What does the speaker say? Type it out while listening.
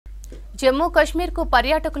జమ్మూ కశ్మీర్ కు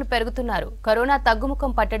పర్యాటకులు పెరుగుతున్నారు. కరోనా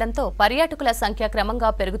తగ్గుముఖం పట్టడంతో పర్యాటకుల సంఖ్య క్రమంగా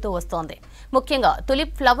పెరుగుతూ వస్తోంది. ముఖ్యంగా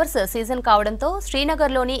తులిప్ ఫ్లవర్స్ సీజన్ కావడంతో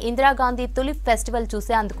శ్రీనగర్లోని ఇందిరాగాంధీ తులిప్ ఫెస్టివల్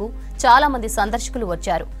చూసేందుకు చాలా మంది సందర్శకులు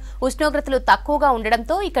వచ్చారు. ఉష్ణోగ్రతలు తక్కువగా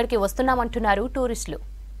ఉండడంతో ఇక్కడికి వస్తున్నామంటున్నారు టూరిస్టులు.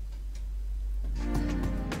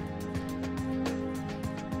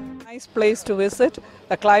 Nice place to visit.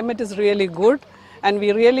 The climate is really good and we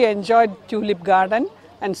really enjoyed Tulip Garden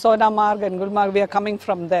and Sonamarg and Gulmarg. We are coming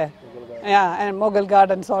from there. Yeah, and Mughal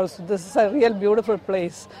Gardens also. This is a real beautiful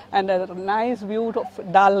place and a nice view of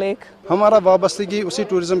Dal Lake. हमारा वाबस्तगी उसी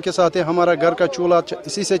tourism के साथ है. हमारा घर का चूल्हा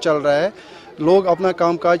इसी से चल रहा है. लोग अपना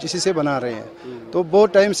कामकाज इसी से बना रहे हैं. तो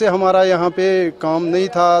बहुत टाइम से हमारा यहाँ पे काम नहीं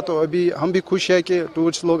था, तो अभी हम भी खुश है कि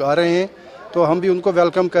टूरिस्ट लोग आ रहे हैं, तो हम भी उनको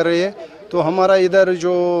वेलकम कर रहे हैं. तो हमारा इधर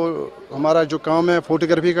जो हमारा जो काम है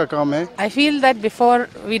फोटोग्राफी का काम है. I feel that before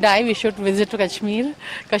we die we should visit Kashmir.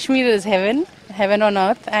 Kashmir is heaven on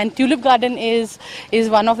earth, and Tulip Garden is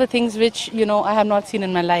one of the things which I have not seen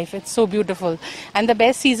in my life. It's so beautiful, and the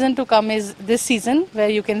best season to come is this season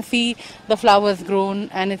where you can see the flowers grown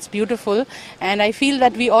and it's beautiful. And I feel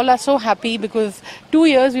that we all are so happy because 2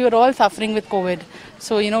 years we were all suffering with COVID.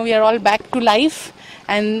 So we are all back to life.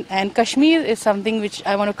 And Kashmir is something which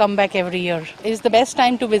I want to come back every year. It's the best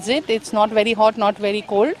time to visit. It's not very hot, not very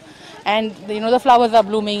cold, and the flowers are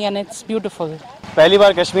blooming and it's beautiful. पहली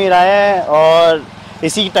बार कश्मीर आए हैं और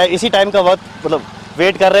इसी time का वक्त मतलब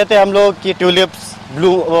wait कर रहे थे हम लोग कि ट्यूलिप्स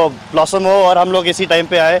ब्लॉसम हो, और हम लोग इसी टाइम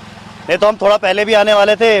पे आए. नहीं तो हम थोड़ा पहले भी आने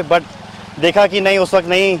वाले थे, बट देखा कि नहीं उस वक्त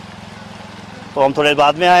नहीं, तो हम थोड़े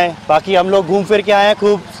बाद में आए. बाकी हम लोग घूम फिर के आए हैं,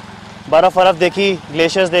 खूब बर्फ़ देखी,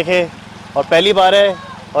 ग्लेशियर्स देखे, और पहली बार है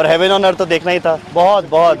और हेवन ऑन अर्थ तो देखना ही था. बहुत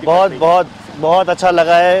बहुत बहुत बहुत बहुत अच्छा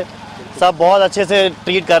लगा है. सब बहुत अच्छे से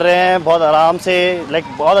ट्रीट कर रहे हैं, बहुत आराम से,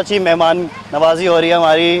 बहुत अच्छी मेहमान नवाजी हो रही है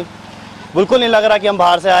हमारी. बिल्कुल नहीं लग रहा कि हम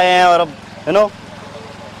बाहर से आए हैं. और अब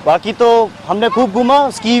बाकी तो हमने खूब घूमा,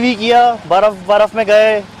 स्की भी किया, बर्फ़ में गए,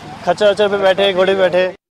 खच्चर पे बैठे, घोड़े पे बैठे.